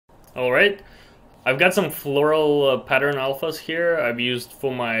Alright, I've got some floral pattern alphas here I've used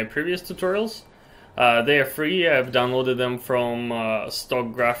for my previous tutorials. They are free. I've downloaded them from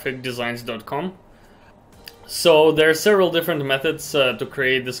stockgraphicdesigns.com. So there are several different methods to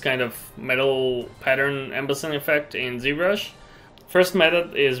create this kind of metal pattern embossing effect in Zbrush. First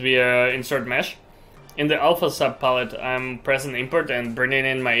method is via insert mesh. In the alpha subpalette, I'm pressing import and bringing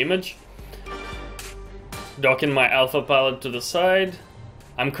in my image, docking my alpha palette to the side.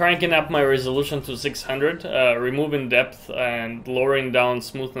 I'm cranking up my resolution to 600, removing depth and lowering down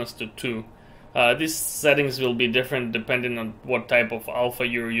smoothness to 2. These settings will be different depending on what type of alpha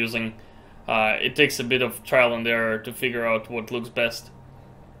you're using. It takes a bit of trial and error to figure out what looks best.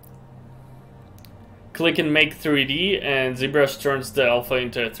 Click and make 3D and ZBrush turns the alpha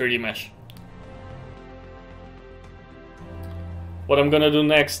into a 3D mesh. What I'm gonna do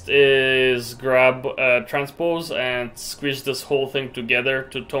next is grab transpose and squish this whole thing together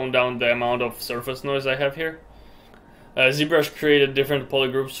to tone down the amount of surface noise I have here. ZBrush created different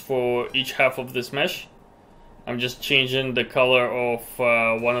polygroups for each half of this mesh. I'm just changing the color of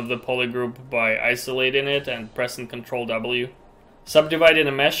one of the polygroup by isolating it and pressing Ctrl W. Subdividing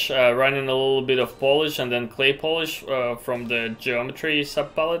a mesh, running a little bit of polish and then clay polish from the geometry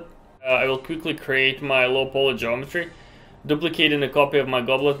subpalette. I will quickly create my low poly geometry, duplicating a copy of my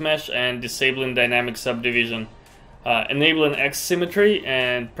goblet mesh and disabling dynamic subdivision, enabling X symmetry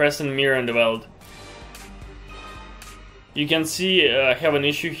and pressing mirror in the weld. You can see I have an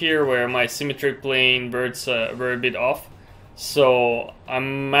issue here where my symmetry plane verts were a bit off, so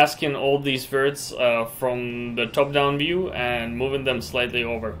I'm masking all these verts from the top-down view and moving them slightly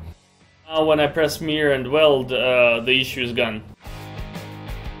over. Now when I press mirror and weld, the issue is gone.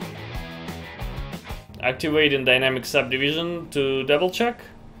 Activating dynamic subdivision to double check.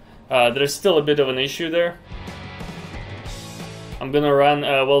 There's still a bit of an issue there. I'm gonna run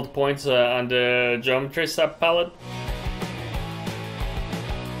weld points on the geometry subpalette.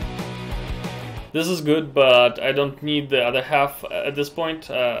 This is good, but I don't need the other half at this point,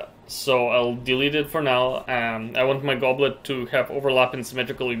 so I'll delete it for now. I want my goblet to have overlapping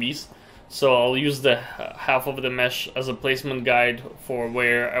symmetrical EVs, so I'll use the half of the mesh as a placement guide for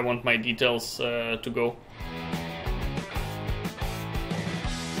where I want my details to go.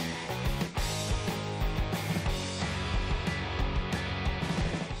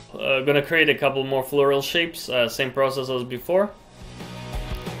 Gonna create a couple more floral shapes, same process as before.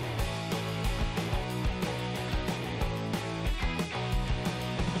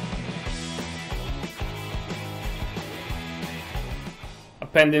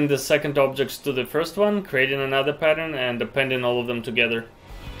 Appending the second objects to the first one, creating another pattern, and appending all of them together.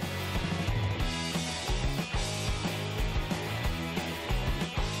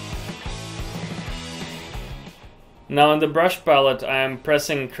 Now in the brush palette, I am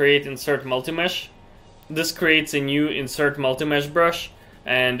pressing Create Insert Multimesh. This creates a new Insert Multimesh brush,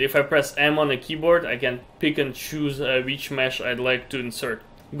 and if I press M on the keyboard, I can pick and choose which mesh I'd like to insert.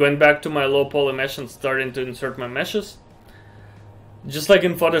 Going back to my low poly mesh and starting to insert my meshes. Just like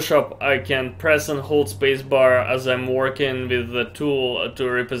in Photoshop, I can press and hold spacebar as I'm working with the tool to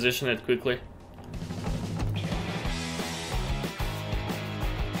reposition it quickly.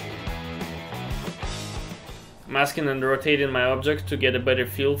 Masking and rotating my object to get a better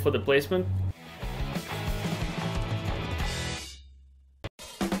feel for the placement.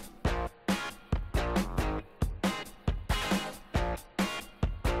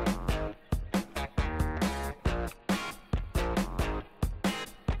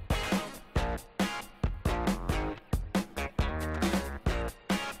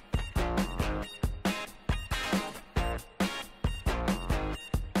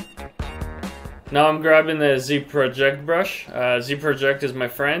 Now I'm grabbing the Z-Project brush. Z-Project is my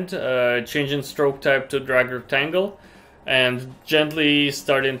friend, changing stroke type to drag rectangle and gently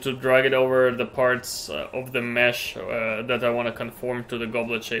starting to drag it over the parts of the mesh that I want to conform to the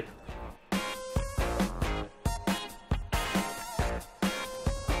goblet shape.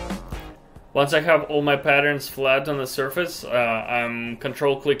 Once I have all my patterns flat on the surface, I'm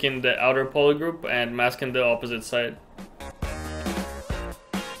control clicking the outer polygroup and masking the opposite side.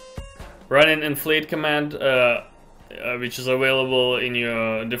 Running inflate command, which is available in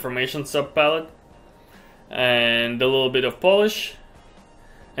your deformation subpalette, and a little bit of polish,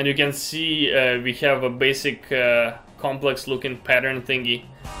 and you can see we have a basic complex looking pattern thingy.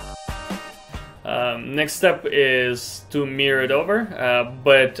 Next step is to mirror it over,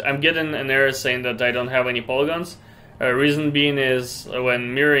 but I'm getting an error saying that I don't have any polygons. Reason being is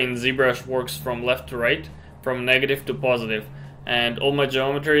when mirroring, ZBrush works from left to right, from negative to positive, and all my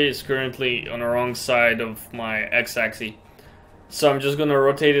geometry is currently on the wrong side of my x-axis. So I'm just gonna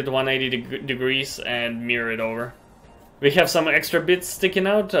rotate it 180 degrees and mirror it over. We have some extra bits sticking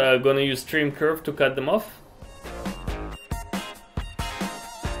out, gonna use trim curve to cut them off.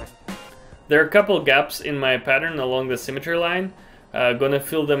 There are a couple gaps in my pattern along the symmetry line, gonna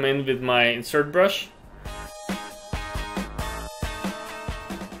fill them in with my insert brush.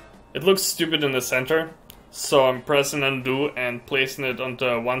 It looks stupid in the center, so I'm pressing undo and placing it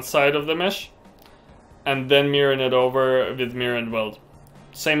onto one side of the mesh, and then mirroring it over with mirror and weld.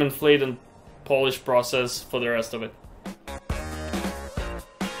 Same inflate and polish process for the rest of it.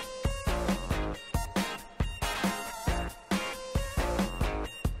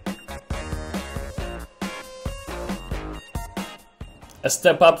 A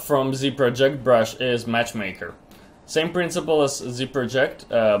step up from Z-Project brush is Matchmaker. Same principle as Z-Project,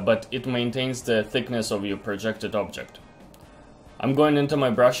 but it maintains the thickness of your projected object. I'm going into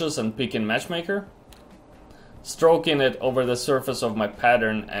my brushes and picking Matchmaker, stroking it over the surface of my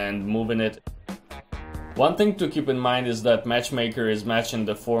pattern and moving it. One thing to keep in mind is that Matchmaker is matching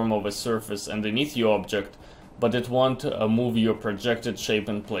the form of a surface underneath your object, but it won't move your projected shape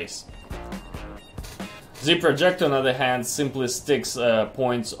in place. Z-Project, on the other hand, simply sticks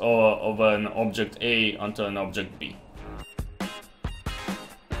points of an object A onto an object B.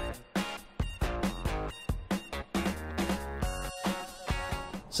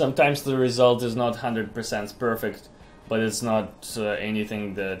 Sometimes the result is not 100% perfect, but it's not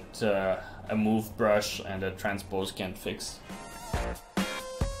anything that a move brush and a transpose can't fix.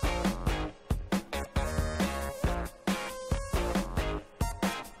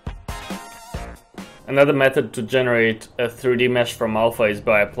 Another method to generate a 3D mesh from alpha is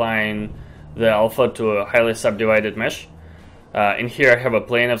by applying the alpha to a highly subdivided mesh. In here I have a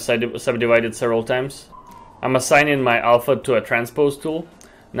plane I've subdivided several times. I'm assigning my alpha to a transpose tool.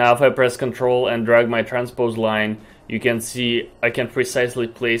 Now if I press Ctrl and drag my transpose line, you can see I can precisely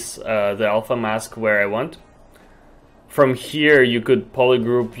place the alpha mask where I want. From here you could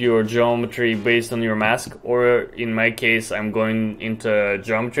polygroup your geometry based on your mask, or in my case I'm going into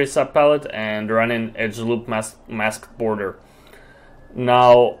geometry subpalette and running edge loop mask border.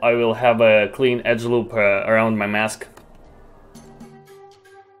 Now I will have a clean edge loop around my mask.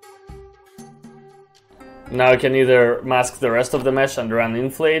 Now I can either mask the rest of the mesh and run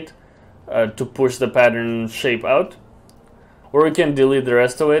inflate to push the pattern shape out, or we can delete the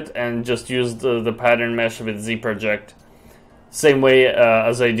rest of it and just use the pattern mesh with Z-Project. Same way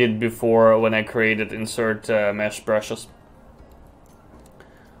as I did before when I created insert mesh brushes.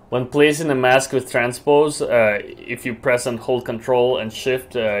 When placing a mask with transpose, if you press and hold Ctrl and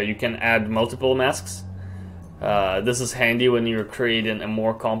Shift, you can add multiple masks. This is handy when you're creating a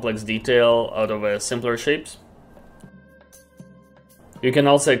more complex detail out of simpler shapes. You can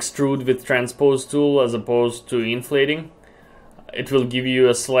also extrude with transpose tool as opposed to inflating. It will give you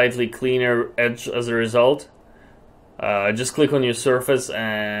a slightly cleaner edge as a result. Just click on your surface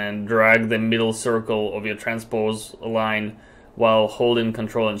and drag the middle circle of your transpose line while holding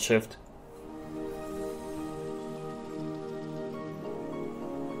Ctrl and Shift.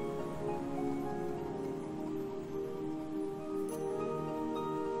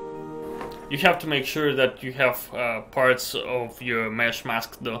 You have to make sure that you have parts of your mesh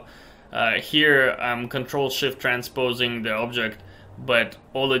masked though. Here I'm Ctrl Shift transposing the object, but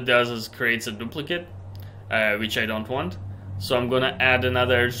all it does is creates a duplicate, which I don't want. So I'm gonna add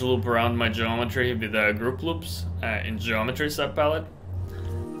another edge loop around my geometry with group loops in geometry subpalette.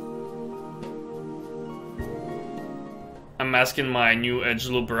 I'm masking my new edge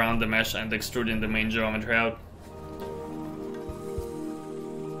loop around the mesh and extruding the main geometry out.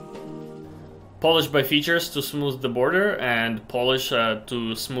 Polish by features to smooth the border, and polish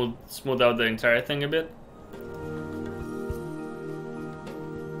to smooth out the entire thing a bit.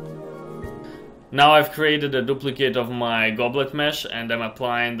 Now I've created a duplicate of my goblet mesh and I'm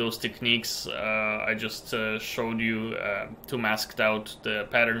applying those techniques I just showed you to mask out the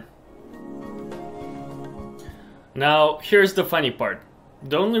pattern. Now here's the funny part.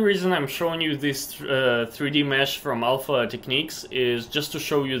 The only reason I'm showing you this 3D mesh from alpha techniques is just to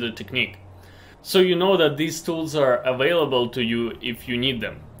show you the technique. So you know that these tools are available to you if you need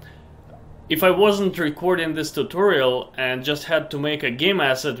them. If I wasn't recording this tutorial and just had to make a game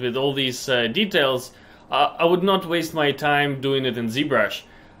asset with all these details, I would not waste my time doing it in ZBrush.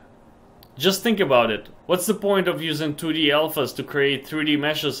 Just think about it. What's the point of using 2D alphas to create 3D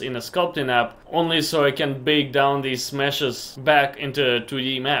meshes in a sculpting app only so I can bake down these meshes back into a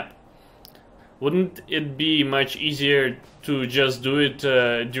 2D map? Wouldn't it be much easier to just do it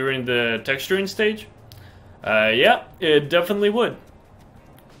during the texturing stage? Yeah, it definitely would.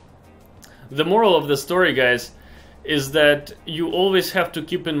 The moral of the story, guys, is that you always have to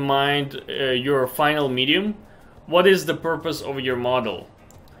keep in mind your final medium. What is the purpose of your model?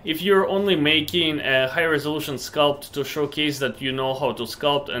 If you're only making a high resolution sculpt to showcase that you know how to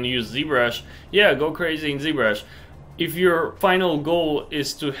sculpt and use ZBrush, yeah, go crazy in ZBrush. If your final goal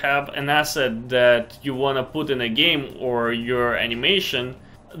is to have an asset that you want to put in a game or your animation,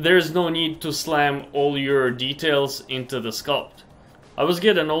 there's no need to slam all your details into the sculpt. I was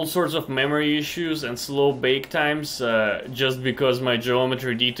getting all sorts of memory issues and slow bake times just because my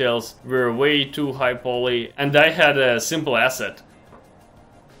geometry details were way too high poly and I had a simple asset.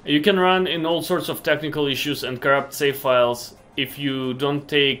 You can run in all sorts of technical issues and corrupt save files if you don't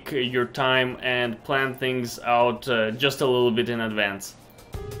take your time and plan things out just a little bit in advance.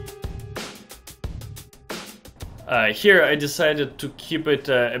 Here I decided to keep it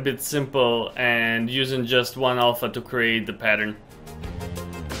a bit simple and using just one alpha to create the pattern.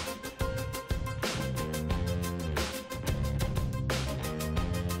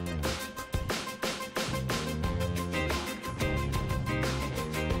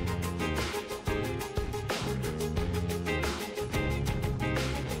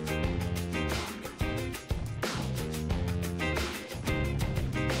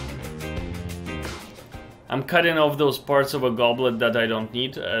 I'm cutting off those parts of a goblet that I don't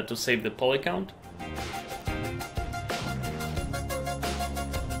need to save the poly count.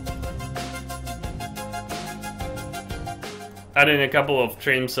 Adding a couple of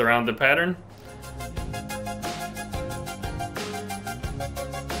trims around the pattern.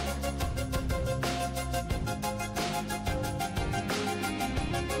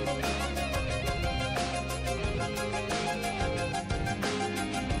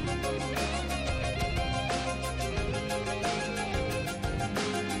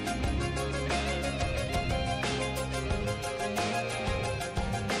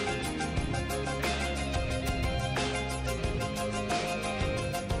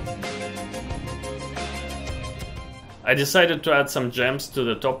 I decided to add some gems to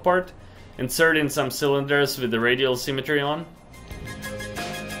the top part, inserting some cylinders with the radial symmetry on.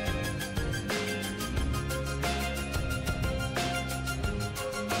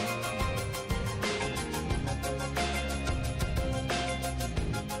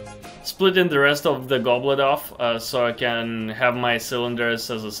 Splitting the rest of the goblet off so I can have my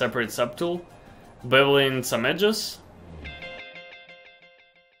cylinders as a separate subtool, beveling some edges.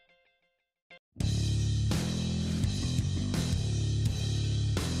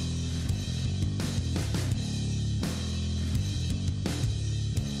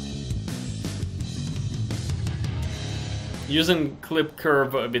 Using clip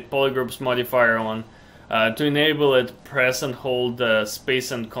curve with polygroups modifier on to enable it, press and hold the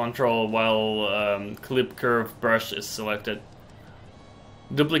space and control while clip curve brush is selected.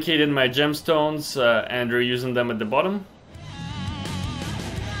 Duplicated my gemstones and reusing them at the bottom.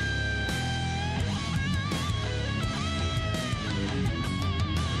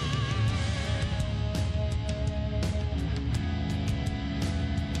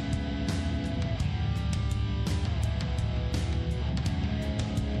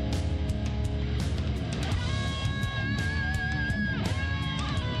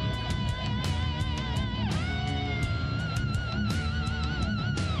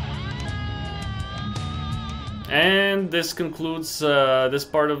 And this concludes this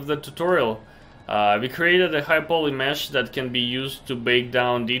part of the tutorial. We created a high poly mesh that can be used to bake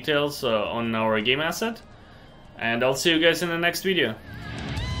down details on our game asset. And I'll see you guys in the next video.